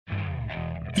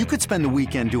You could spend the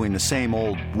weekend doing the same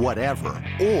old whatever,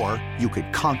 or you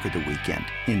could conquer the weekend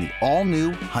in the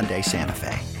all-new Hyundai Santa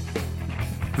Fe.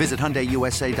 Visit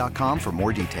HyundaiUSA.com for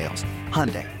more details.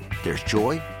 Hyundai, there's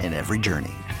joy in every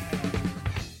journey.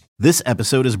 This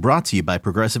episode is brought to you by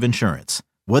Progressive Insurance.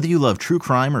 Whether you love true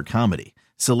crime or comedy,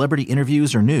 celebrity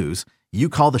interviews or news, you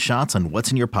call the shots on what's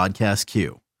in your podcast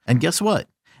queue. And guess what?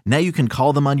 Now you can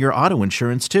call them on your auto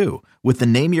insurance too with the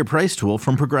Name Your Price tool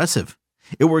from Progressive.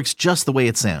 It works just the way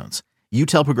it sounds. You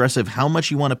tell Progressive how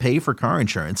much you want to pay for car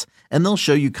insurance, and they'll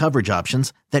show you coverage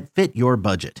options that fit your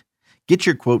budget. Get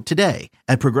your quote today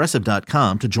at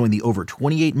Progressive.com to join the over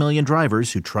 28 million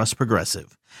drivers who trust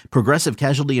Progressive. Progressive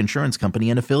Casualty Insurance Company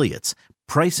and Affiliates.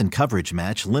 Price and coverage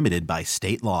match limited by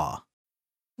state law.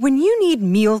 When you need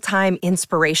mealtime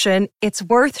inspiration, it's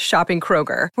worth shopping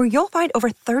Kroger, where you'll find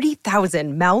over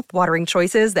 30,000 mouth-watering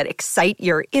choices that excite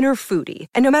your inner foodie.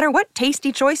 And no matter what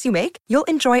tasty choice you make, you'll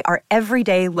enjoy our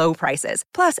everyday low prices,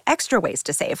 plus extra ways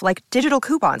to save, like digital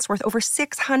coupons worth over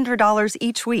 $600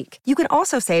 each week. You can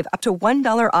also save up to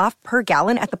 $1 off per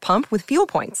gallon at the pump with fuel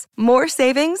points. More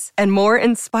savings and more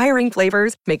inspiring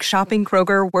flavors make shopping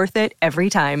Kroger worth it every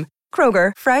time.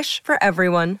 Kroger, fresh for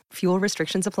everyone. Fuel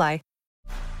restrictions apply.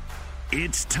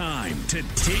 It's time to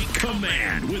take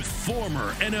command with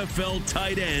former NFL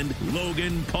tight end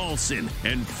Logan Paulsen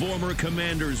and former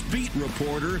Commanders beat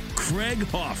reporter Craig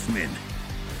Hoffman.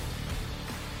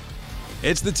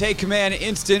 It's the Take Command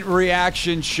Instant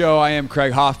Reaction Show. I am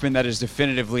Craig Hoffman. That is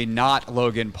definitively not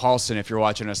Logan Paulsen. If you're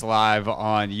watching us live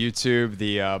on YouTube,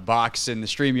 the box in the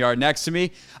StreamYard next to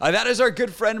me, that is our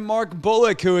good friend Mark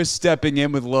Bullock, who is stepping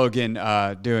in with Logan,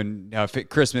 doing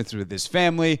Christmas with his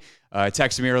family.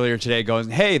 Texted me earlier today going,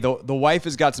 hey, the wife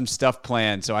has got some stuff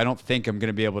planned, so I don't think I'm going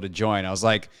to be able to join. I was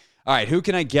like, all right, who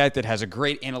can I get that has a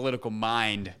great analytical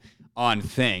mind on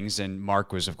things? And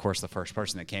Mark was, of course, the first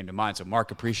person that came to mind. So,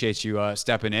 Mark, appreciates you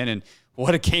stepping in. And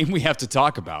what a game we have to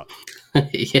talk about.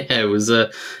 Yeah, it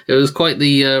was quite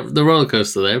the roller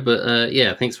coaster there. But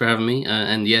yeah, thanks for having me.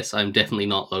 And yes, I'm definitely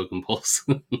not Logan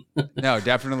Paulsen. No,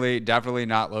 definitely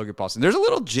not Logan Paulsen. There's a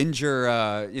little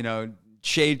ginger,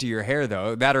 shade to your hair,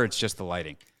 though. That or it's just the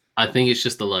lighting. I think it's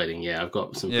just the lighting. Yeah, I've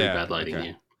got some pretty bad lighting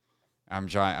here. I'm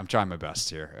trying my best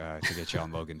here to get you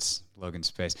on Logan's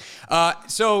face.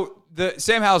 So the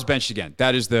Sam Howell's benched again.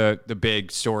 That is the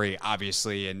big story,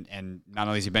 obviously. And not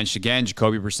only is he benched again,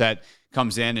 Jacoby Brissett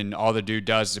comes in, and all the dude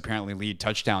does is apparently lead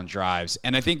touchdown drives.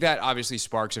 And I think that obviously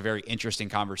sparks a very interesting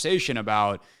conversation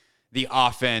about the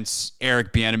offense.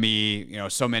 Eric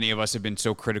Bieniemy, so many of us have been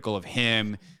so critical of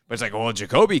him. But it's like, well,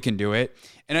 Jacoby can do it.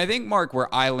 And I think, Mark, where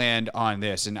I land on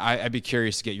this, and I'd be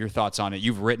curious to get your thoughts on it.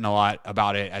 You've written a lot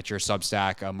about it at your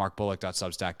Substack,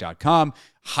 markbullock.substack.com.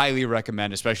 Highly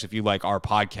recommend, especially if you like our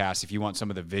podcast, if you want some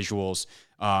of the visuals.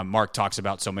 Mark talks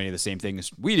about so many of the same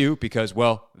things we do because,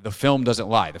 well, the film doesn't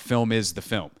lie. The film is the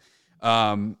film.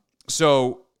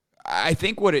 So I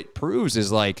think what it proves is,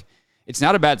 like, it's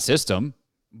not a bad system,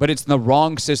 but it's the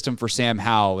wrong system for Sam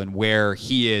Howell and where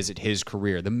he is at his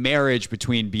career. The marriage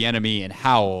between Bieniemy and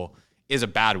Howell is a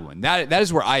bad one. That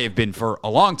is where I have been for a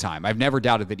long time. I've never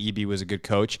doubted that EB was a good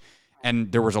coach,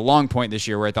 and there was a long point this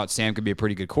year where I thought Sam could be a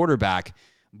pretty good quarterback,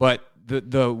 but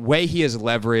the way he has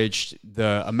leveraged,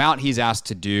 the amount he's asked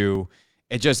to do,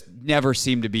 it just never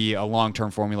seemed to be a long-term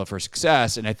formula for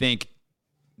success, and I think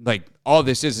like all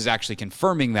this is actually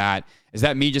confirming that. Is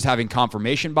that me just having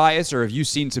confirmation bias, or have you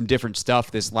seen some different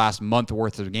stuff this last month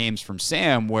worth of games from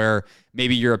Sam where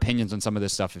maybe your opinions on some of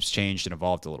this stuff has changed and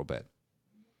evolved a little bit?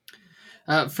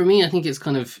 For me, I think it's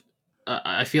kind of,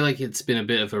 I feel like it's been a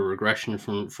bit of a regression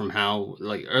from how,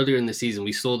 like earlier in the season,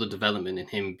 we saw the development in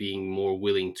him being more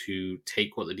willing to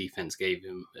take what the defense gave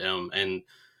him. And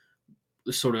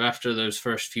sort of after those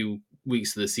first few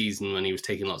weeks of the season when he was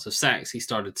taking lots of sacks, he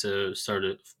started to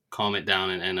calm it down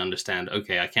and understand,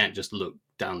 okay, I can't just look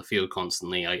down the field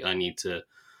constantly. I need to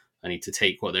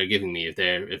take what they're giving me. If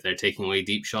they're taking away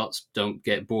deep shots, don't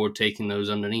get bored taking those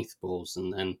underneath balls.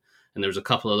 And there's a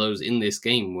couple of those in this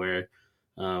game where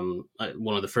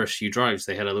one of the first few drives,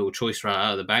 they had a little choice route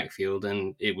out of the backfield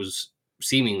and it was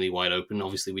seemingly wide open.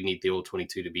 Obviously, we need the all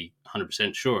 22 to be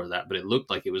 100% sure of that, but it looked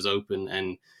like it was open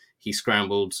and he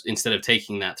scrambled. Instead of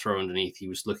taking that throw underneath, he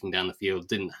was looking down the field,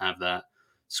 didn't have that,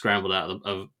 scrambled out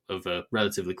of a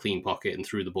relatively clean pocket and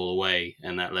threw the ball away,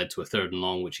 and that led to a 3rd and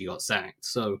long, which he got sacked.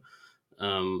 So,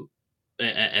 and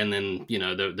then,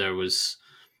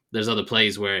 there's other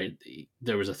plays where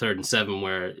there was a 3rd and 7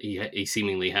 where he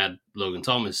seemingly had Logan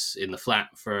Thomas in the flat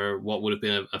for what would have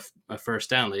been a first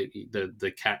down.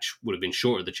 The catch would have been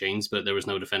short of the chains, but there was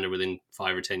no defender within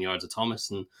 5 or 10 yards of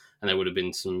Thomas, and there would have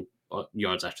been some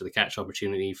yards after the catch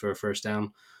opportunity for a first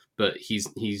down. but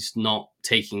he's not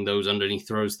taking those underneath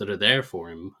throws that are there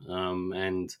for him.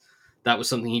 And that was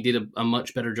something he did a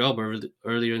much better job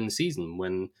earlier in the season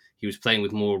when he was playing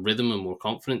with more rhythm and more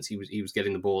confidence. He was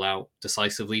getting the ball out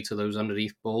decisively to those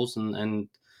underneath balls, and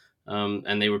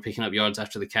they were picking up yards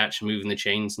after the catch, moving the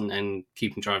chains, and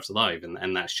keeping drives alive.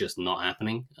 And that's just not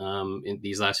happening in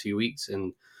these last few weeks,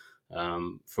 and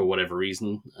for whatever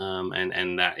reason.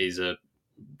 And that is a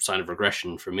sign of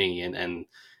regression for me.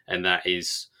 And that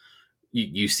is,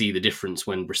 you see the difference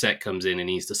when Brissett comes in and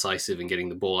he's decisive and getting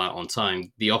the ball out on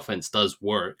time. The offense does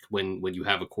work when you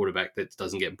have a quarterback that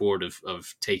doesn't get bored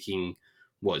of taking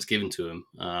what is given to him,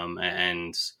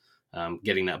 and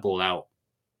getting that ball out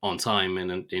on time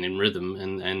and in rhythm,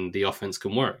 and the offense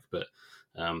can work. But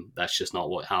that's just not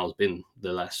what Howell's been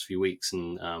the last few weeks,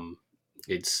 and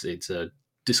it's a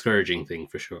discouraging thing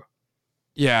for sure.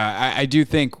 Yeah, I do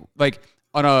think, like,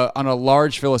 on a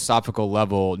large philosophical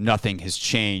level, nothing has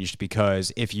changed,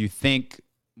 because if you think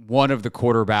one of the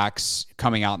quarterbacks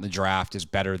coming out in the draft is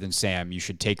better than Sam, you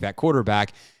should take that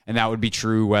quarterback. And that would be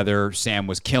true whether Sam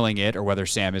was killing it or whether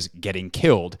Sam is getting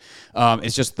killed.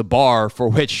 It's just the bar for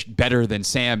which better than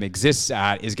Sam exists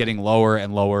at is getting lower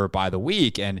and lower by the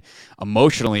week. And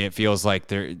emotionally, it feels like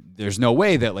there's no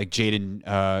way that, like, Jaden,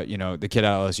 the kid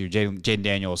out of LSU, Jaden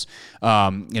Daniels,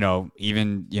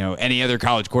 even any other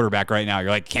college quarterback right now, you're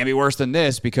like, can't be worse than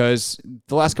this, because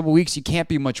the last couple of weeks, you can't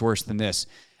be much worse than this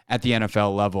at the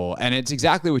NFL level. And it's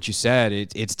exactly what you said.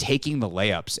 It's taking the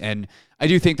layups. And I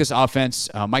do think this offense,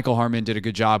 Michael Harmon did a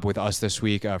good job with us this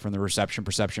week from the Reception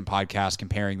Perception podcast,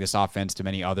 comparing this offense to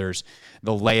many others.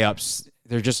 The layups,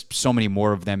 there are just so many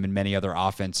more of them in many other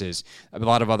offenses. A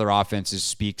lot of other offenses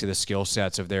speak to the skill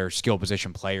sets of their skill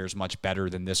position players much better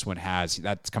than this one has.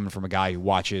 That's coming from a guy who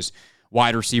watches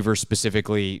wide receivers,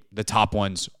 specifically the top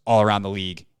ones all around the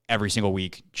league every single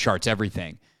week, charts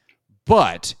everything.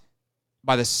 But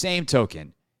by the same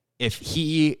token, if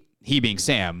he being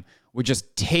Sam, would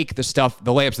just take the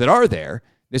layups that are there,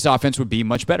 this offense would be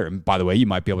much better. And by the way, you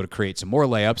might be able to create some more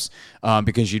layups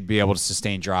because you'd be able to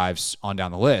sustain drives on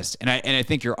down the list. And I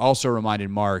think you're also reminded,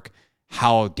 Mark,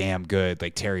 how damn good,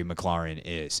 like, Terry McLaurin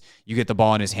is. You get the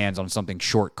ball in his hands on something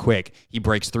short, quick. He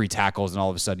breaks 3 tackles, and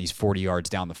all of a sudden he's 40 yards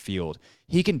down the field.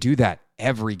 He can do that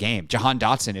every game. Jahan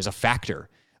Dotson is a factor.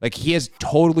 Like, he has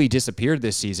totally disappeared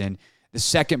this season. The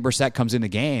second Brissett comes in the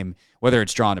game, whether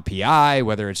it's drawing a PI,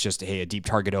 whether it's just, a deep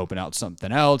target open out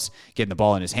something else, getting the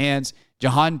ball in his hands,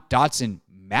 Jahan Dotson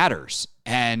matters.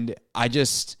 And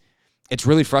it's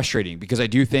really frustrating, because I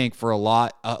do think for a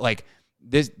lot,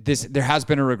 there has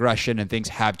been a regression and things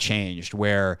have changed,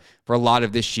 where for a lot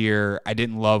of this year, I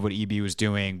didn't love what EB was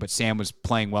doing, but Sam was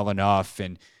playing well enough,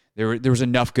 and there was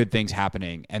enough good things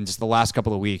happening. And just the last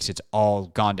couple of weeks, it's all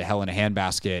gone to hell in a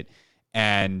handbasket.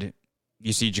 And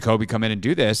you see Jacoby come in and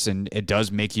do this, and it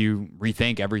does make you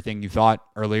rethink everything you thought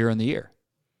earlier in the year.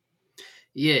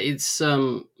 Yeah, it's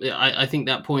I think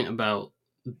that point about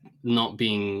not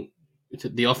being,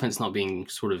 the offense not being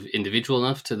sort of individual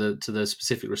enough to the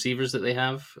specific receivers that they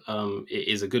have,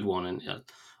 is a good one. And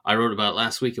I wrote about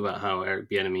last week about how Eric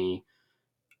Bieniemy,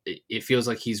 it feels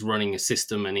like he's running a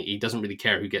system, and he doesn't really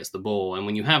care who gets the ball. And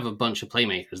when you have a bunch of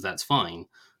playmakers, that's fine.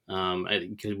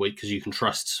 Because you can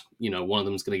trust, one of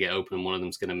them's going to get open and one of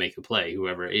them's going to make a play,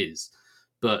 whoever it is.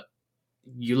 But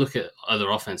you look at other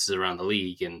offenses around the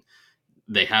league, and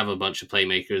they have a bunch of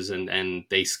playmakers, and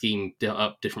they scheme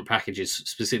up different packages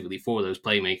specifically for those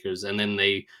playmakers, and then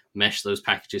they mesh those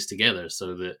packages together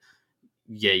so that,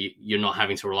 you're not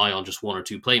having to rely on just one or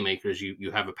two playmakers.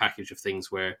 You have a package of things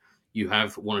where you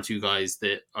have one or two guys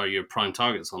that are your prime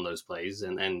targets on those plays,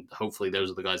 and hopefully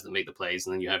those are the guys that make the plays,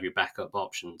 and then you have your backup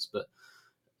options. But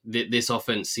this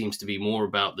offense seems to be more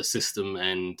about the system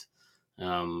and,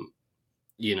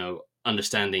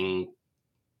 understanding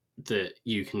that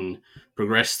you can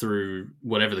progress through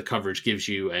whatever the coverage gives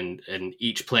you, and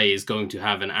each play is going to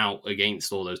have an out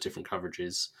against all those different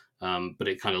coverages. But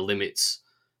it kind of limits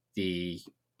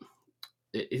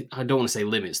I don't want to say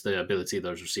limits the ability of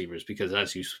those receivers, because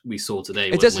as we saw today,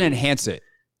 it doesn't enhance it.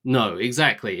 No,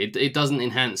 exactly. It doesn't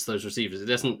enhance those receivers. It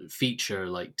doesn't feature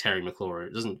like Terry McLaurin.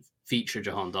 It doesn't feature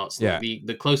Jahan Dotson. Yeah.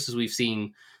 The closest we've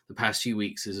seen the past few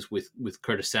weeks is with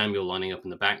Curtis Samuel lining up in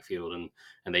the backfield,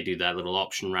 and they do that little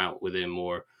option route with him,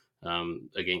 or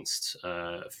against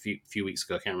a few weeks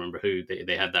ago, I can't remember who,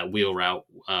 they had that wheel route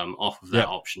off of that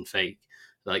option fake.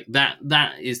 Like that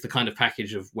is the kind of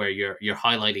package of where you're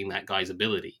highlighting that guy's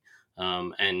ability,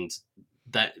 and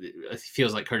that it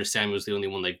feels like Curtis Samuel is the only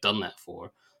one they've done that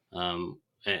for,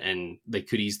 and they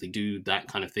could easily do that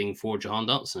kind of thing for Jahan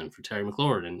Dotson and for Terry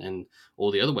McLaurin and all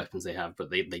the other weapons they have,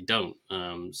 but they don't.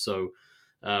 So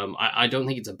I don't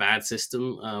think it's a bad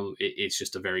system. It's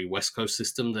just a very West Coast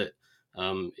system that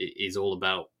is all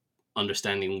about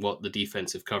understanding what the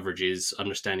defensive coverage is,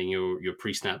 understanding your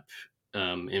pre-snap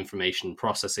information,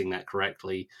 processing that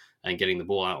correctly, and getting the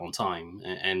ball out on time.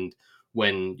 And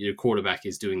when your quarterback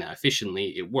is doing that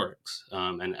efficiently, it works.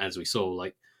 And as we saw,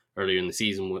 like earlier in the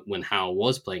season, when Howell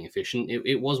was playing efficient,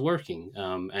 it was working,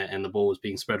 and the ball was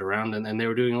being spread around, and they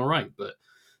were doing all right. But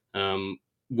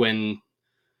when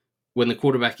the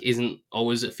quarterback isn't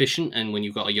always efficient, and when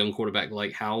you've got a young quarterback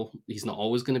like Howell, he's not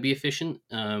always going to be efficient.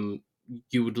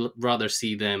 You would rather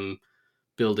see them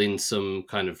build in some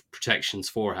kind of protections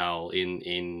for Howell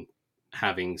in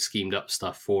having schemed up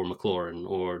stuff for McLaurin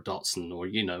or Dotson, or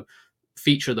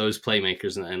feature those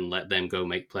playmakers and let them go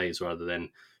make plays rather than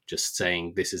just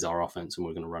saying this is our offense and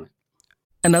we're going to run it.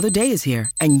 Another day is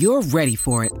here, and you're ready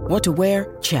for it. What to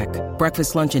wear? Check.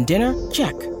 Breakfast, lunch, and dinner?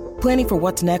 Check. Planning for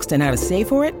what's next and how to save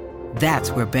for it?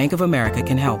 That's where Bank of America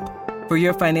can help. For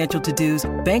your financial to-dos,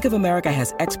 Bank of America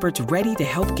has experts ready to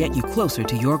help get you closer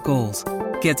to your goals.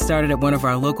 Get started at one of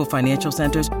our local financial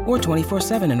centers or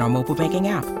 24/7 in our mobile banking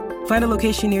app. Find a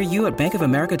location near you at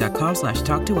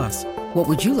bankofamerica.com/talktous. What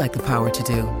would you like the power to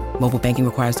do? Mobile banking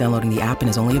requires downloading the app and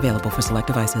is only available for select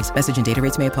devices. Message and data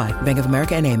rates may apply. Bank of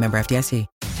America NA, member FDIC.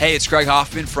 Hey, it's Greg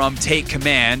Hoffman from Take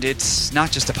Command. It's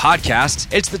not just a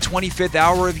podcast, it's the 25th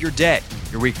hour of your day.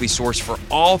 Your weekly source for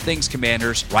all things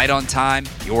Commanders, right on time,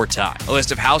 your time. A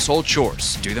list of household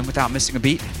chores. Do them without missing a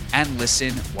beat, and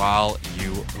listen while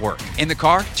you work. In the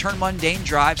car, turn mundane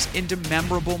drives into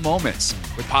memorable moments.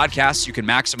 With podcasts, you can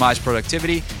maximize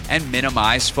productivity and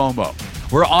minimize FOMO.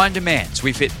 We're on demand, so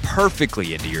we fit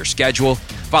perfectly into your schedule.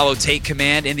 Follow Take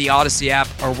Command in the Odyssey app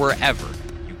or wherever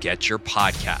you get your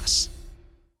podcasts.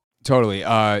 Totally.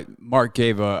 Matt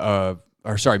gave a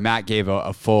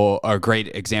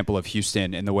great example of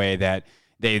Houston in the way that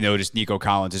they noticed Nico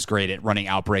Collins is great at running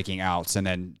out breaking outs, and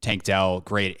then Tank Dell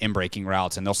great in breaking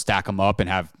routes, and they'll stack them up and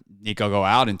have Nico go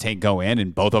out and Tank go in,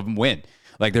 and both of them win.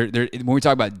 Like they're when we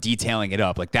talk about detailing it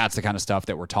up, like that's the kind of stuff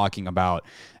that we're talking about.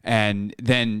 And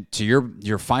then to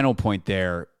your final point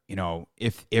there,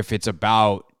 if it's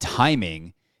about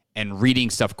timing and reading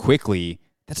stuff quickly,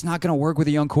 that's not going to work with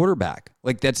a young quarterback.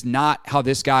 Like that's not how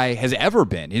this guy has ever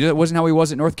been. It wasn't how he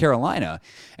was at North Carolina.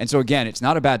 And so again, it's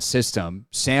not a bad system.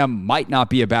 Sam might not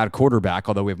be a bad quarterback,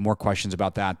 although we have more questions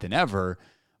about that than ever,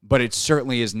 but it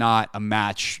certainly is not a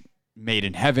match made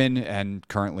in heaven, and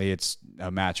currently it's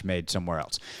a match made somewhere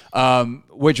else.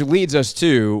 Which leads us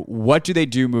to, what do they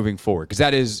do moving forward? Because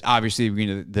that is obviously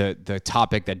the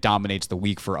topic that dominates the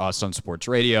week for us on sports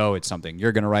radio. It's something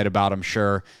you're going to write about, I'm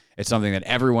sure. It's something that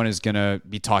everyone is going to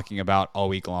be talking about all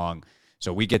week long.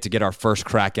 So we get to get our first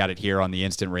crack at it here on the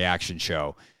Instant Reaction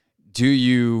Show. Do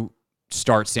you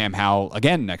start Sam Howell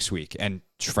again next week? And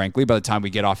frankly, by the time we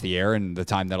get off the air and the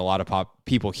time that a lot of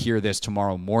people hear this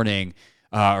tomorrow morning,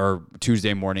 or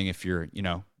Tuesday morning, if you're,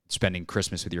 spending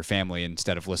Christmas with your family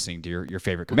instead of listening to your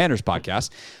favorite Commanders podcast,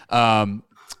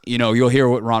 you'll hear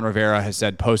what Ron Rivera has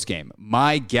said post-game.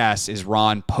 My guess is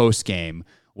Ron post-game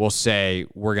will say,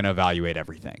 we're going to evaluate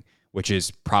everything, which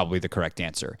is probably the correct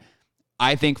answer.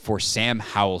 I think for Sam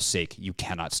Howell's sake, you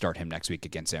cannot start him next week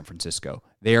against San Francisco.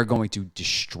 They are going to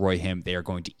destroy him. They are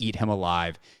going to eat him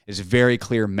alive. It's very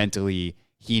clear mentally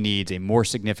he needs a more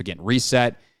significant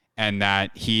reset, and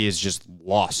that he is just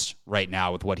lost right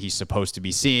now with what he's supposed to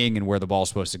be seeing and where the ball's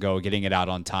supposed to go, getting it out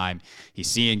on time. He's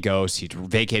seeing ghosts. He's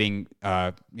vacating,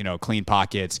 clean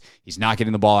pockets. He's not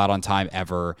getting the ball out on time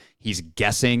ever. He's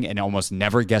guessing and almost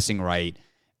never guessing right.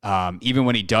 Even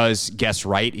when he does guess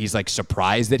right, he's like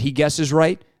surprised that he guesses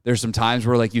right. There's some times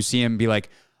where like you see him be like,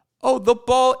 oh, the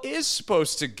ball is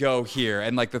supposed to go here.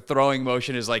 And like the throwing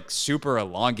motion is like super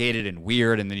elongated and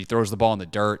weird. And then he throws the ball in the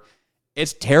dirt.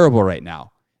 It's terrible right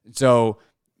now. So,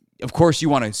 of course, you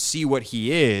want to see what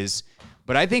he is,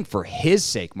 but I think for his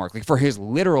sake, Mark, like for his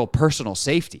literal personal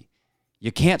safety,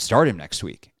 you can't start him next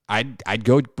week. I'd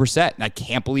go Brissett, and I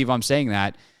can't believe I'm saying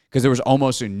that because there was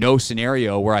almost no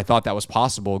scenario where I thought that was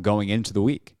possible going into the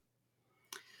week.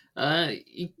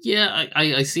 Yeah,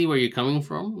 I see where you're coming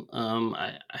from.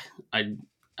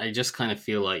 I just kind of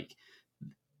feel like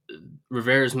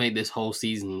Rivera's made this whole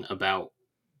season about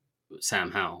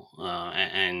Sam Howell,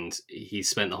 and he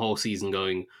spent the whole season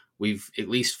going, we've at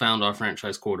least found our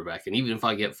franchise quarterback, and even if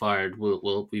I get fired,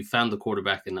 we've found the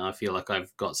quarterback, and I feel like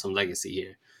I've got some legacy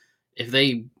here. If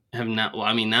they have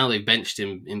now they've benched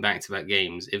him in back-to-back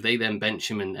games. If they then bench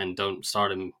him and don't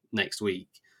start him next week,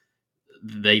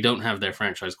 they don't have their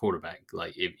franchise quarterback.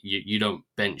 Like, if you don't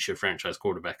bench your franchise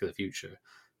quarterback of the future,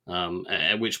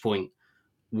 at which point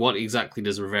what exactly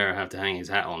does Rivera have to hang his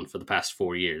hat on for the past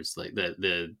 4 years? Like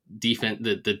the defense,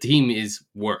 the team is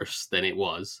worse than it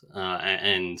was,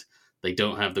 and they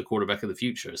don't have the quarterback of the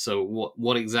future. So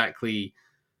what exactly?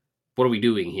 What are we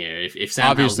doing here? If Sam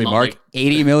obviously, Howell's not Mark,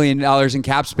 $80 million in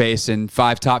cap space and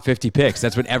 5 top 50 picks.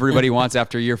 That's what everybody wants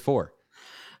after year 4.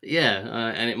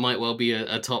 Yeah, and it might well be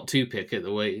a top 2 pick at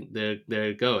the way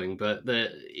they're going, but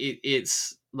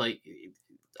it's like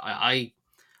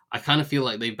I kind of feel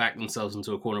like they've backed themselves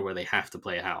into a corner where they have to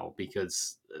play Howell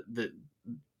because they've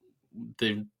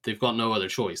got no other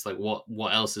choice. Like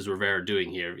what else is Rivera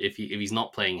doing here? If he's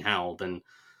not playing Howell, then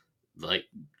like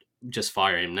just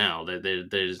fire him now.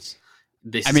 There's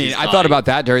this. I mean, I thought about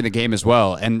that during the game as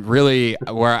well, and really,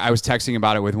 where I was texting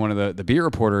about it with one of the beat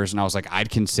reporters, and I was like, I'd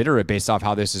consider it based off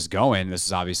how this is going. This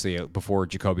is obviously before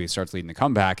Jacoby starts leading the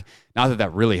comeback. Not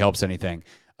that really helps anything,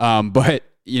 but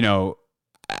you know,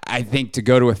 I think to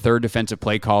go to a third defensive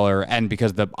play caller, and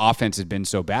because the offense has been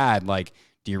so bad, like,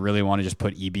 do you really want to just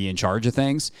put EB in charge of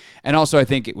things? And also, I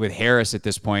think with Harris at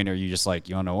this point, are you just like,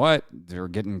 you know what? They're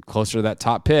getting closer to that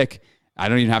top pick. I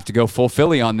don't even have to go full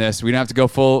Philly on this. We don't have to go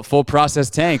full process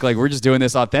tank. Like, we're just doing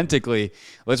this authentically.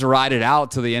 Let's ride it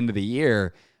out till the end of the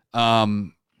year.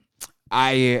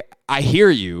 I hear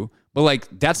you, but like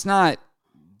that's not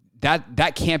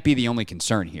that can't be the only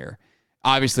concern here.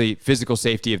 Obviously, physical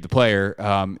safety of the player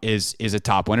is a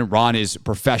top one, and Ron is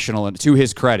professional. And to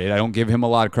his credit, I don't give him a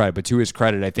lot of credit, but to his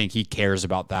credit, I think he cares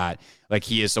about that. Like,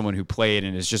 he is someone who played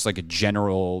and is just like a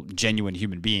genuine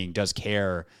human being, does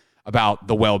care about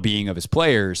the well-being of his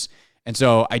players. And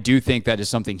so I do think that is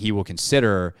something he will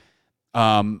consider.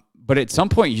 But at some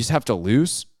point, you just have to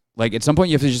lose. Like, at some point,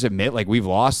 you have to just admit, like, we've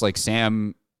lost. Like,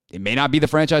 Sam, it may not be the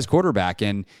franchise quarterback.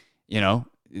 And, you know,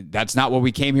 that's not what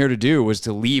we came here to do, was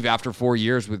to leave after 4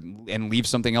 years and leave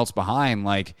something else behind.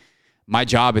 Like, my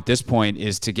job at this point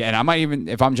is to get, and I might even,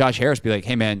 if I'm Josh Harris, be like,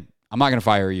 hey, man, I'm not going to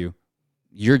fire you.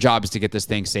 Your job is to get this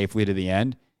thing safely to the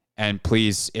end. And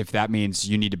please, if that means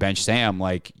you need to bench Sam,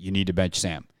 like, you need to bench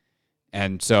Sam.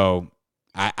 And so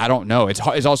I don't know.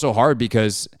 It's also hard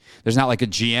because there's not like a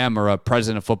GM or a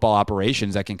president of football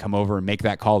operations that can come over and make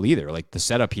that call either. Like, the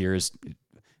setup here is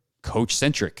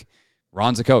coach-centric.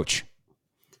 Ron's a coach.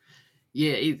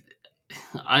 Yeah,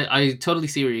 I totally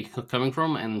see where you're coming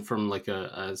from, and from like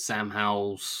a Sam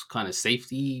Howell's kind of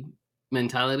safety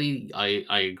mentality, I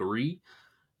agree.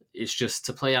 It's just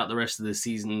to play out the rest of the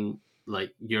season,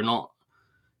 like, you're not.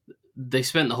 They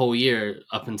spent the whole year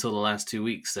up until the last 2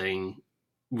 weeks saying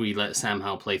we let Sam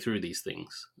Howell play through these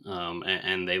things,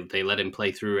 and they let him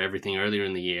play through everything earlier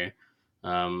in the year.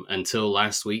 Until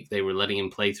last week, they were letting him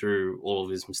play through all of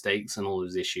his mistakes and all of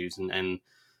his issues, and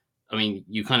I mean,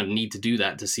 you kind of need to do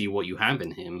that to see what you have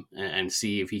in him and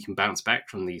see if he can bounce back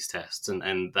from these tests.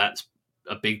 And that's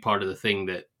a big part of the thing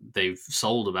that they've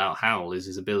sold about Howell, is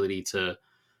his ability to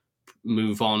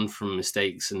move on from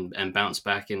mistakes and bounce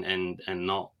back and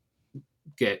not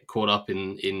get caught up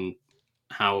in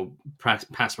how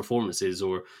past performances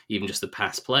or even just the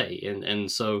past play. And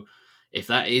so if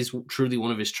that is truly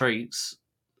one of his traits,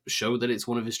 show that it's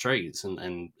one of his traits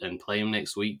and play him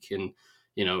next week. And,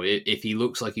 you know, if he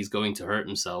looks like he's going to hurt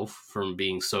himself from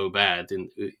being so bad,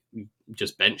 and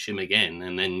just bench him again,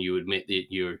 and then you admit that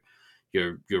you're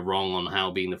wrong on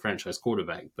Howell being the franchise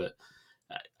quarterback. But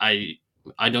I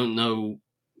don't know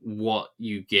what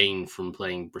you gain from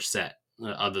playing Brissett,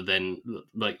 other than,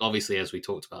 like, obviously, as we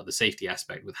talked about, the safety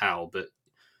aspect with Howell. But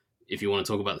if you want to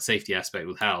talk about the safety aspect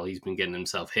with Howell, he's been getting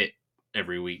himself hit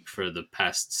every week for the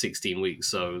past 16 weeks.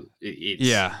 So it's,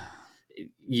 yeah,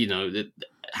 you know,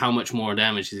 how much more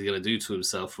damage is he going to do to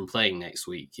himself from playing next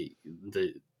week?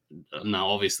 Now,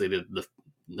 obviously, the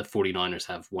 49ers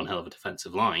have one hell of a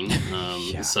defensive line.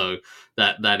 Yeah. So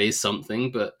that is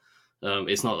something, but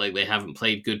it's not like they haven't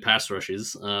played good pass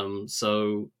rushes.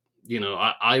 So, you know,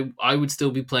 I would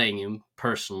still be playing him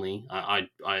personally.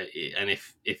 And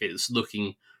if it's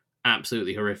looking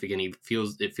absolutely horrific and it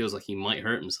feels like he might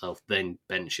hurt himself, then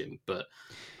bench him. But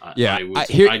I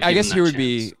guess here would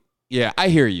be. Yeah, I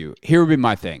hear you. Here would be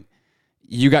my thing.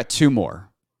 You got 2 more.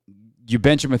 You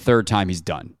bench him a third time, he's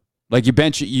done. Like, you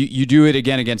do it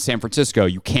again against San Francisco,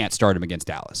 you can't start him against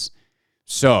Dallas.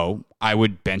 So I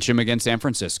would bench him against San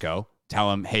Francisco.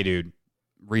 Tell him, hey, dude,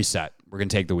 reset. We're going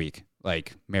to take the week.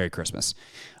 Like, Merry Christmas.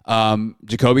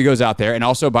 Jacoby goes out there. And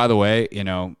also, by the way, you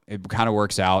know, it kind of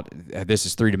works out. This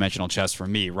is 3-dimensional chess for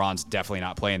me. Ron's definitely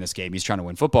not playing this game. He's trying to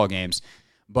win football games.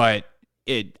 But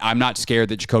I'm not scared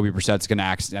that Jacoby Brissett's going to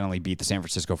accidentally beat the San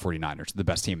Francisco 49ers, the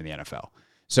best team in the NFL.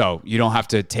 So you don't have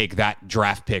to take that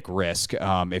draft pick risk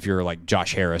if you're like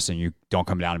Josh Harris and you don't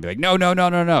come down and be like, no.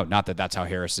 Not that that's how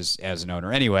Harris is as an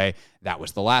owner anyway. That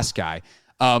was the last guy.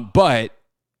 But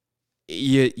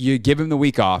you give him the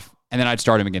week off, and then I'd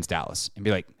start him against Dallas and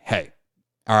be like, hey,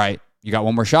 all right, you got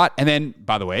one more shot. And then,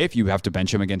 by the way, if you have to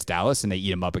bench him against Dallas and they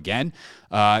eat him up again,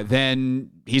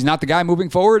 then he's not the guy moving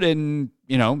forward. And,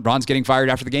 Ron's getting fired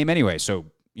after the game anyway. So,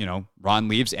 Ron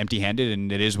leaves empty-handed,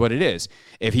 and it is what it is.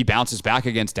 If he bounces back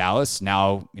against Dallas,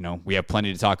 now, we have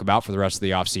plenty to talk about for the rest of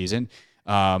the offseason.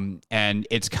 And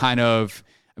it's kind of,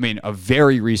 a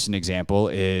very recent example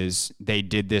is they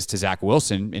did this to Zach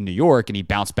Wilson in New York, and he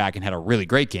bounced back and had a really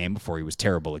great game before he was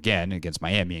terrible again against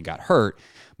Miami and got hurt.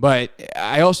 But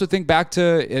I also think back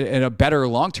to in a better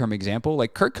long-term example,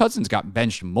 like Kirk Cousins got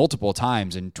benched multiple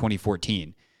times in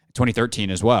 2014,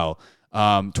 2013 as well.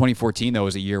 2014, though,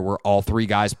 was a year where all three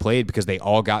guys played because they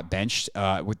all got benched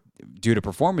due to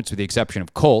performance, with the exception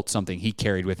of Colt, something he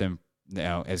carried with him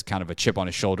as kind of a chip on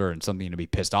his shoulder and something to be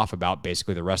pissed off about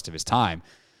basically the rest of his time,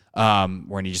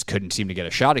 when he just couldn't seem to get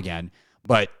a shot again.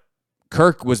 But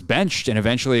Kirk was benched, and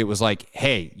eventually it was like,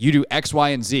 hey, you do X, Y,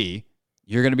 and Z.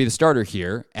 You're going to be the starter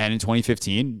here. And in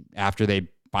 2015, after they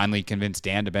finally convinced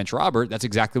Dan to bench Robert, that's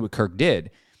exactly what Kirk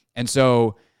did. And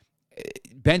so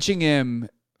benching him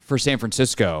for San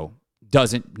Francisco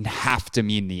doesn't have to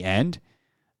mean the end.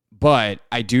 But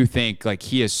I do think like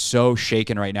he is so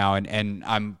shaken right now. And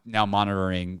I'm now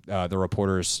monitoring the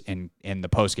reporters in the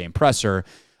post-game presser.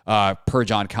 Per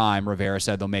John Keim, Rivera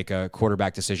said they'll make a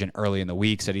quarterback decision early in the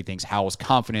week, said he thinks Howell's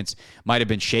confidence might have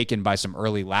been shaken by some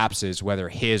early lapses, whether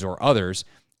his or others.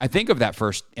 I think of that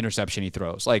first interception he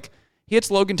throws. Like, he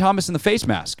hits Logan Thomas in the face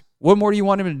mask. What more do you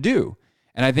want him to do?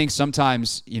 And I think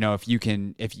sometimes, if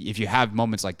you have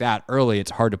moments like that early,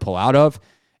 it's hard to pull out of.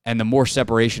 And the more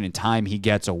separation in time he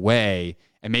gets away,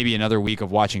 and maybe another week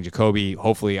of watching Jacoby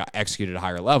hopefully execute at a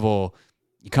higher level,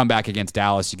 you come back against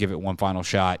Dallas, you give it one final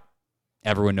shot.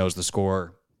 Everyone knows the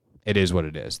score. It is what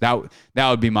it is. That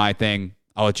would be my thing.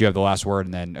 I'll let you have the last word,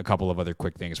 and then a couple of other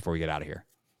quick things before we get out of here.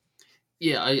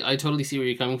 Yeah, I totally see where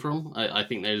you're coming from. I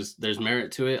think there's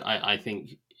merit to it. I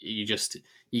think you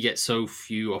get so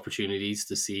few opportunities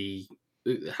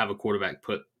to have a quarterback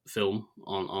put film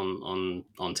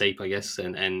on tape, I guess,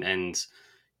 and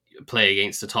play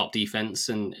against the top defense,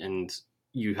 and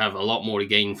you have a lot more to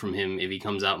gain from him if he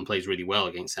comes out and plays really well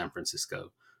against San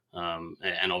Francisco.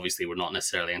 And obviously we're not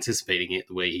necessarily anticipating it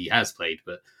the way he has played,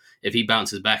 but if he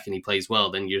bounces back and he plays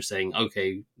well, then you're saying,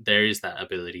 okay, there is that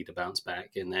ability to bounce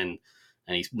back. And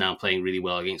he's now playing really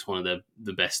well against one of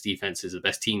the best defenses, the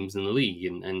best teams in the league.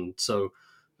 And so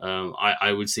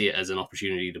I would see it as an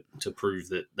opportunity to prove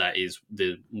that is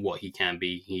what he can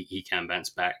be. He can bounce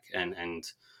back and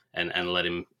let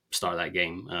him start that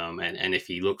game. And if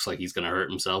he looks like he's going to hurt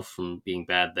himself from being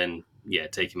bad, then yeah,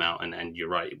 take him out. And you're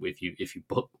right. If you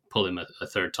pull him a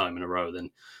third time in a row,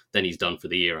 then he's done for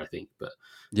the year, I think. But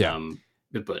yeah,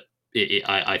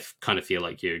 I kind of feel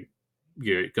like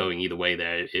you're going either way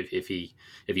there. If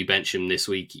you bench him this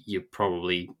week, you're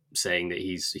probably saying that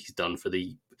he's done for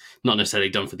not necessarily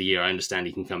done for the year. I understand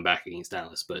he can come back against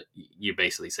Dallas, but you're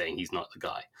basically saying he's not the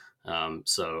guy.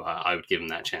 So I would give him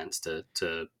that chance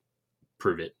to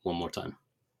prove it one more time.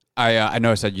 I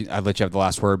know I said I'd let you have the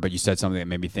last word, but you said something that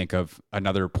made me think of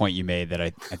another point you made that I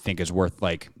think is worth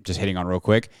like just hitting on real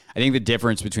quick. I think the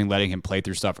difference between letting him play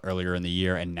through stuff earlier in the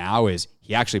year and now is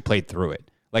he actually played through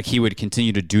it. Like, he would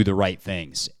continue to do the right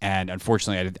things. And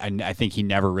unfortunately, I think he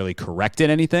never really corrected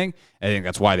anything. I think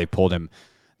that's why they pulled him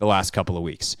the last couple of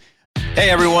weeks. Hey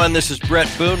everyone, this is Brett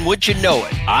Boone. Would you know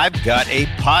it? I've got a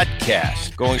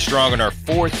podcast going strong in our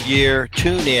 4th year.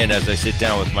 Tune in as I sit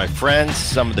down with my friends,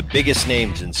 some of the biggest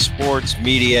names in sports,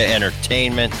 media,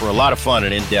 entertainment, for a lot of fun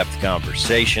and in-depth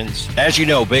conversations. As you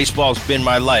know, baseball's been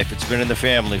my life. It's been in the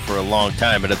family for a long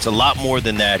time, but it's a lot more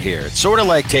than that here. It's sort of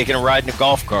like taking a ride in a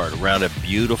golf cart around a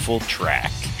beautiful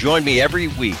track. Join me every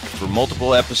week for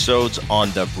multiple episodes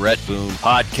on the Brett Boone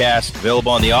Podcast,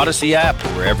 available on the Odyssey app or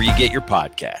wherever you get your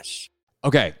podcasts.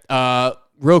 Okay,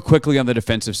 real quickly on the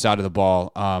defensive side of the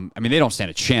ball, they don't stand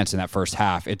a chance in that first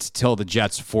half. It's till the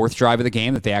Jets' 4th drive of the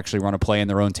game that they actually run a play in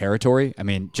their own territory.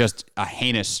 Just a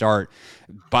heinous start.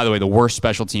 By the way, the worst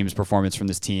special teams performance from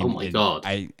this team. Oh my God.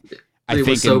 I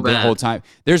think so the whole time.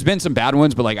 There's been some bad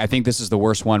ones, but I think this is the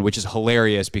worst one, which is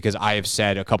hilarious because I have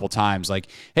said a couple times, hey,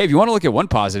 if you want to look at one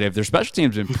positive, their special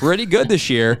teams have been pretty good this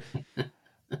year.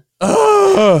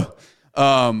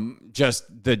 Just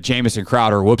the Jamison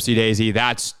Crowder whoopsie daisy.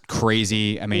 That's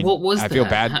crazy. What was I feel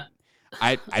bad.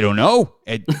 I don't know.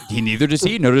 He neither does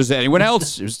he, nor does anyone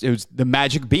else. It was the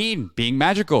magic bean being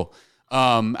magical.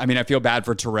 I mean, I feel bad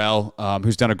for Terrell,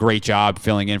 who's done a great job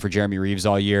filling in for Jeremy Reeves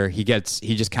all year. He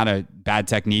just kind of bad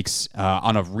techniques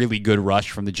on a really good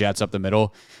rush from the Jets up the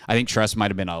middle. I think Tress might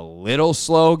have been a little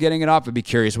slow getting it off. I'd be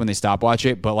curious when they stopwatch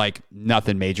it, but like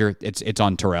nothing major. It's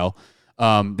on Terrell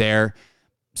there.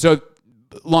 So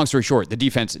long story short, the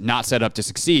defense not set up to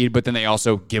succeed, but then they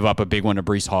also give up a big one to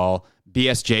Breece Hall.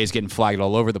 BSJ is getting flagged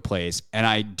all over the place. And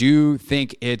I do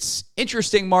think it's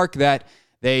interesting, Mark, that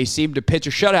they seemed to pitch a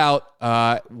shutout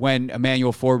when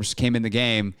Emmanuel Forbes came in the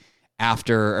game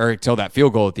until that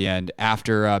field goal at the end,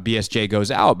 after BSJ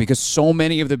goes out, because so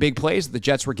many of the big plays that the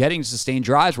Jets were getting to sustain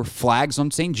drives were flags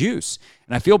on St. Juice.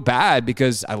 And I feel bad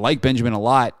because I like Benjamin a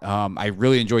lot. I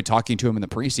really enjoyed talking to him in the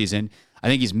preseason. I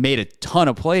think he's made a ton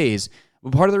of plays.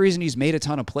 But part of the reason he's made a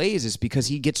ton of plays is because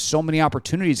he gets so many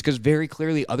opportunities, because very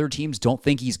clearly other teams don't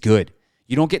think he's good.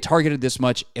 You don't get targeted this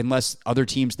much unless other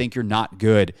teams think you're not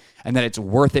good, and that it's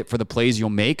worth it for the plays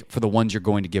you'll make for the ones you're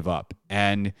going to give up.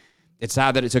 And it's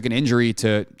sad that it took an injury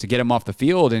to get him off the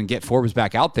field and get Forbes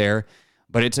back out there.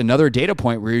 But it's another data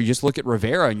point where you just look at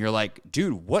Rivera and you're like,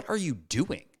 dude, what are you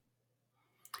doing?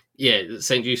 Yeah,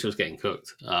 St. Juice was getting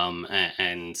cooked.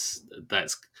 And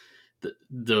that's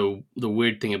the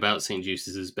weird thing about St. Juice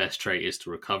is his best trait is to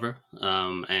recover.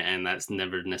 And that's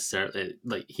never necessarily,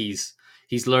 like, he's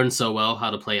learned so well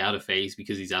how to play out of phase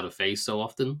because he's out of phase so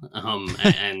often.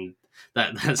 And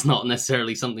that's not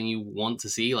necessarily something you want to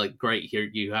see. Like, great, here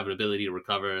you have an ability to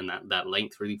recover, and that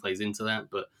length really plays into that.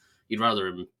 But you'd rather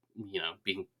him,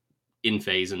 being in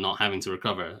phase and not having to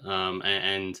recover.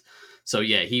 And so,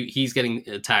 yeah, he's getting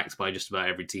attacked by just about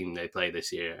every team they play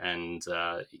this year. And,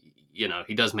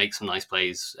 he does make some nice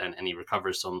plays and he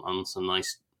recovers on some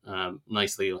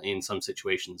nicely in some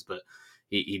situations, but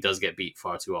he does get beat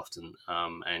far too often.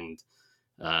 And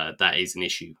that is an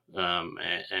issue.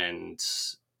 And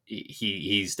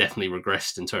he's definitely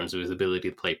regressed in terms of his ability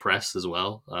to play press as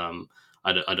well.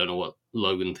 I don't know what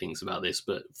Logan thinks about this,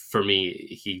 but for me,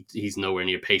 he's nowhere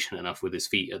near patient enough with his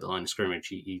feet at the line of scrimmage.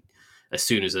 He as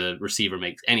soon as a receiver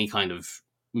makes any kind of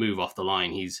move off the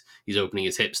line, he's opening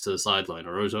his hips to the sideline,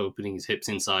 or he's opening his hips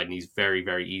inside, and he's very,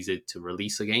 very easy to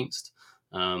release against.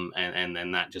 And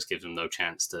then that just gives him no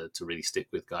chance to really stick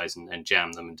with guys and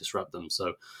jam them and disrupt them.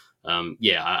 So,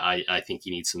 I think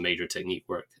he needs some major technique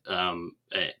work. I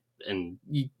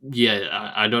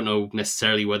don't know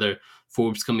necessarily whether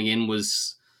Forbes coming in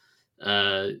was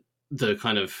the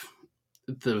kind of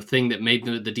the thing that made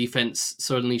the defense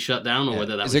suddenly shut down, or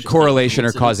whether that is was it correlation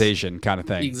or causation kind of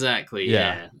thing. Exactly.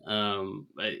 Yeah.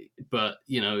 But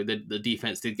the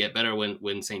defense did get better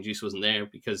when St. Juice wasn't there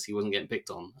because he wasn't getting picked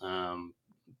on.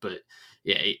 But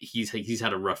yeah, he's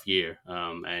had a rough year.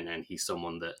 And he's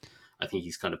someone that I think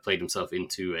he's kind of played himself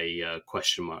into a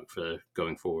question mark for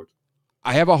going forward.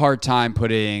 I have a hard time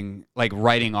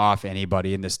writing off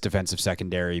anybody in this defensive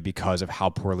secondary because of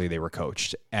how poorly they were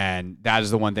coached. And that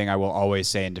is the one thing I will always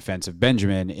say in defense of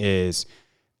Benjamin is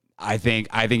I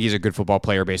think he's a good football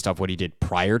player based off what he did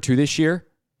prior to this year.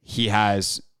 He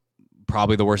has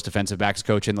probably the worst defensive backs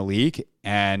coach in the league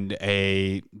and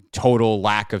a total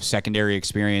lack of secondary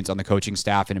experience on the coaching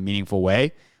staff in a meaningful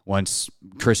way once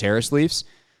Chris Harris leaves.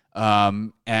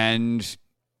 And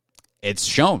it's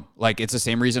shown. Like, it's the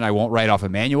same reason I won't write off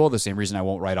Emmanuel, the same reason I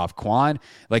won't write off Quan.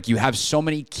 Like, you have so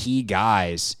many key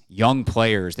guys, young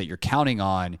players that you're counting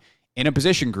on in a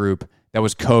position group that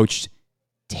was coached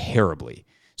terribly.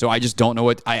 So I just don't know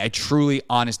what I truly,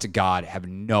 honest to God, have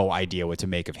no idea what to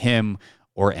make of him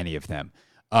or any of them.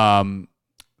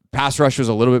 Pass rush was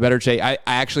a little bit better today. I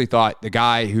actually thought the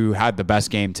guy who had the best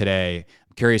game today,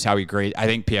 I'm curious how he graded. I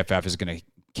think PFF is going to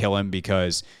kill him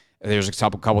because there's a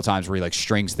couple times where he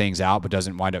strings things out but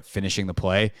doesn't wind up finishing the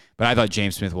play. But I thought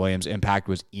James Smith-Williams' impact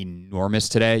was enormous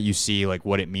today. You see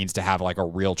what it means to have a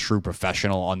real true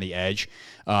professional on the edge.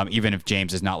 Even if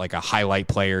James is not a highlight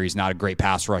player, he's not a great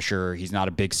pass rusher, he's not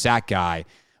a big sack guy,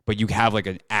 but you have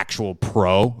an actual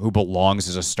pro who belongs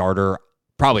as a starter,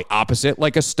 probably opposite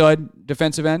a stud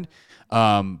defensive end.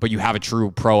 But you have a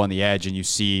true pro on the edge, and you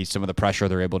see some of the pressure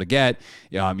they're able to get.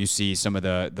 You see some of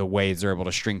the ways they're able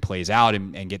to string plays out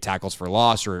and get tackles for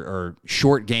loss or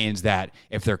short gains that,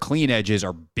 if they're clean edges,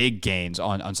 are big gains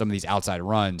on some of these outside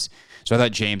runs. So I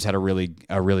thought James had a really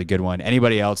good one.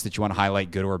 Anybody else that you want to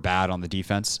highlight, good or bad, on the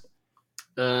defense?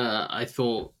 I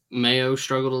thought Mayo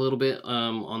struggled a little bit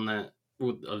on that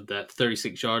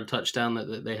 36-yard touchdown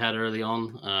that they had early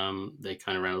on. They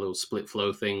kind of ran a little split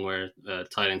flow thing where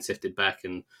tight end sifted back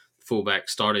and fullback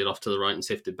started off to the right and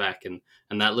sifted back, and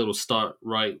that little start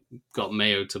right got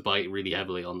Mayo to bite really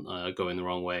heavily on going the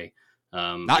wrong way.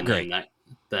 Not great.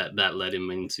 That led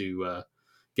him into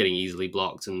getting easily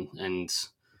blocked and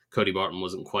Cody Barton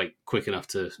wasn't quite quick enough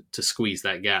to squeeze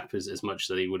that gap as much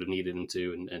that he would have needed him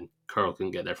to, and Curl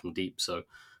couldn't get there from deep. So,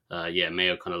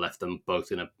 Mayo kind of left them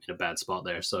both in a bad spot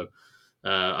there. So,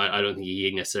 I don't think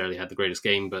he necessarily had the greatest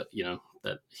game, but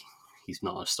that he's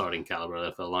not a starting caliber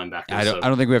NFL linebacker. I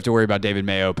don't think we have to worry about David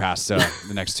Mayo past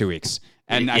the next 2 weeks.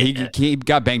 And he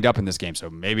got banged up in this game, so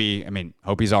maybe,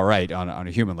 hope he's all right on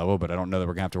a human level, but I don't know that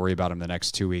we're going to have to worry about him the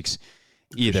next 2 weeks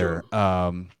either.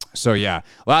 Sure.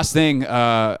 Last thing,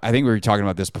 I think we were talking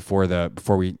about this before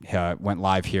we went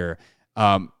live here.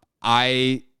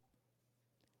 I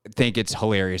think it's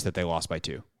hilarious that they lost by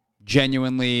 2.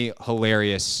 Genuinely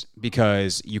hilarious,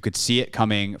 because you could see it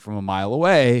coming from a mile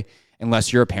away,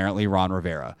 unless you're apparently Ron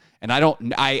Rivera. And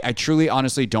I truly,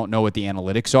 honestly don't know what the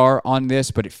analytics are on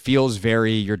this, but it feels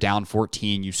very, you're down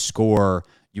 14, you score,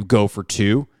 you go for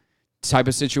 2 type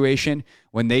of situation.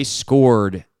 When they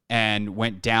scored and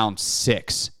went down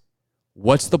 6,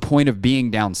 what's the point of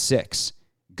being down 6?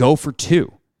 Go for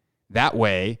 2. That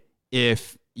way,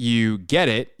 if you get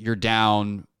it, you're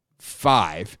down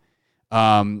 5,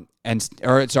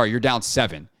 you're down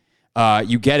 7.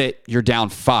 You get it, you're down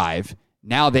 5.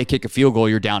 Now they kick a field goal,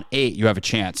 you're down 8. You have a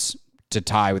chance to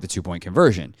tie with a 2-point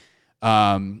conversion.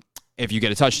 If you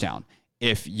get a touchdown,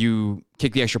 if you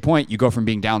kick the extra point, you go from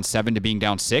being down 7 to being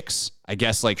down 6. I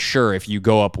guess, sure, if you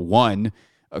go up 1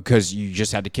 because you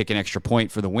just had to kick an extra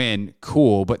point for the win,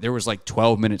 cool. But there was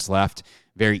 12 minutes left.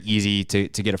 Very easy to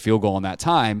get a field goal in that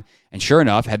time. And sure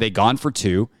enough, had they gone for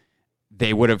 2,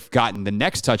 they would have gotten the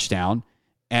next touchdown,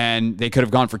 and they could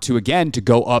have gone for 2 again to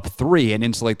go up 3 and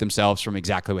insulate themselves from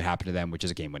exactly what happened to them, which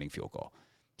is a game-winning field goal.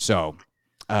 So,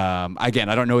 again,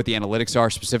 I don't know what the analytics are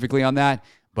specifically on that,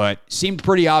 but seemed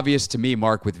pretty obvious to me,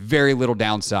 Mark, with very little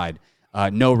downside.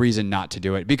 No reason not to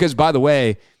do it. Because, by the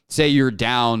way, say you're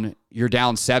down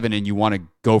 7 and you want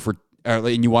to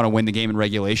and you want to win the game in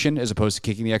regulation as opposed to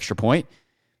kicking the extra point,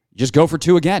 just go for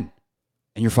 2 again,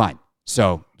 and you're fine.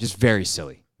 So, just very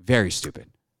silly, very stupid.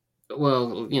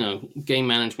 Well, game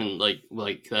management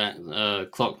like that,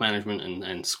 clock management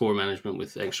and score management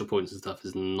with extra points and stuff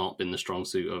has not been the strong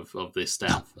suit of this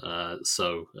staff.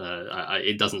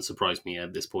 It doesn't surprise me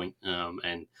at this point.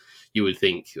 And you would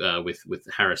think with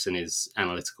Harris and his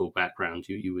analytical background,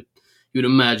 you would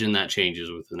imagine that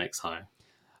changes with the next hire.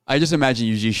 I just imagine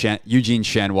Eugene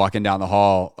Shen walking down the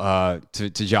hall to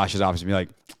Josh's office and be like,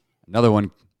 another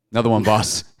one,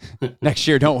 boss. Next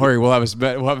year, don't worry. We'll have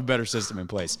a better system in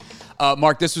place.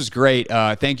 Mark, this was great.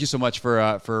 Thank you so much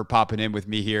for popping in with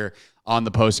me here on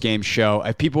the post-game show.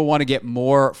 If people want to get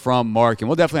more from Mark, and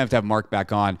we'll definitely have to have Mark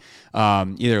back on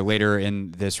either later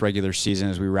in this regular season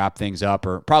as we wrap things up,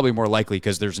 or probably more likely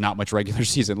because there's not much regular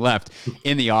season left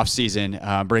in the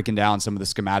offseason, breaking down some of the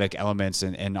schematic elements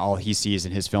and all he sees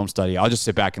in his film study. I'll just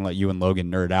sit back and let you and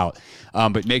Logan nerd out.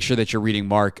 But make sure that you're reading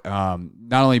Mark,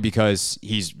 not only because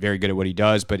he's very good at what he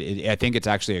does, but I think it's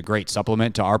actually a great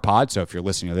supplement to our pod. So if you're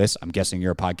listening to this, I'm guessing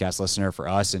you're a podcast listener for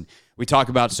us, and we talk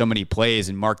about so many plays,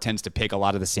 and Mark tends to pick a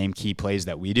lot of the same key plays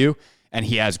that we do. And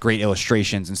he has great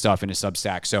illustrations and stuff in his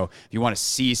Substack. So if you want to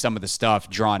see some of the stuff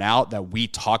drawn out that we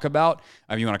talk about,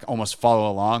 if you want to almost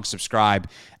follow along, subscribe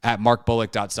at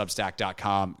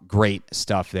markbullock.substack.com. Great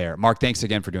stuff there. Mark, thanks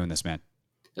again for doing this, man.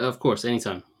 Of course,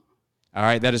 anytime. All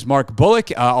right, that is Mark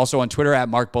Bullock, also on Twitter at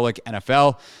Mark Bullock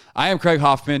NFL. I am Craig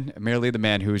Hoffman, merely the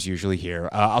man who is usually here.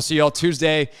 I'll see you all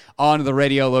Tuesday on the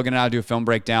radio. Logan and I will do a film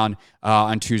breakdown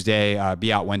on Tuesday,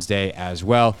 be out Wednesday as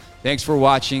well. Thanks for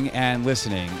watching and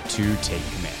listening to Take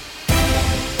Command.